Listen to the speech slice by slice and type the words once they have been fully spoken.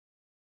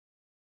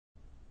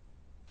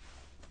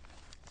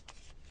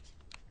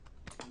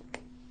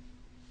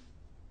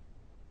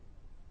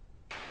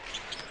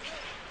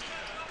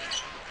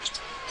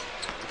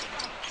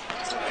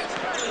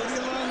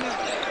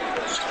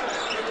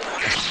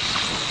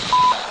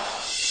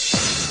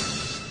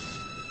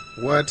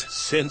What?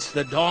 Since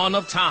the dawn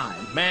of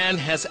time, man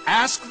has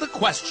asked the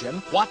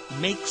question, what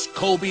makes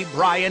Kobe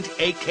Bryant,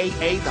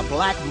 a.k.a. the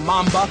Black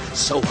Mamba,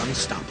 so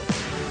unstoppable?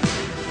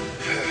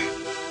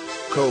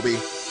 Kobe.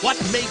 What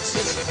makes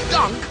his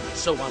dunk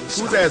so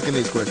unstoppable? Who's asking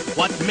these questions?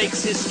 What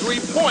makes his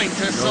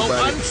three-pointer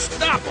so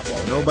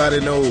unstoppable? Nobody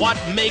knows. What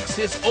makes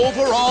his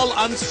overall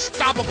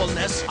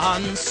unstoppableness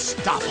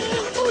unstoppable?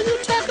 Who are you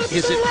talking to?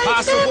 Is it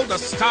possible to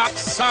stop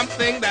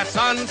something that's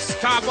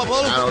unstoppable?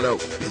 I don't know.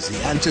 Is the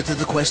answer to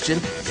the question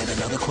yet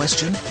another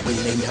question we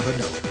may never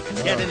know?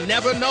 Yet in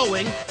never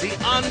knowing, the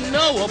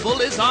unknowable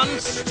is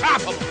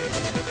unstoppable.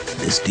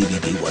 This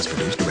DVD was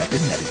produced,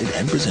 directed, edited,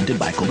 and presented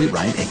by Kobe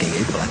Bryant,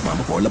 a.k.a. the Black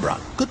Mamba for Lebron.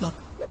 Good luck.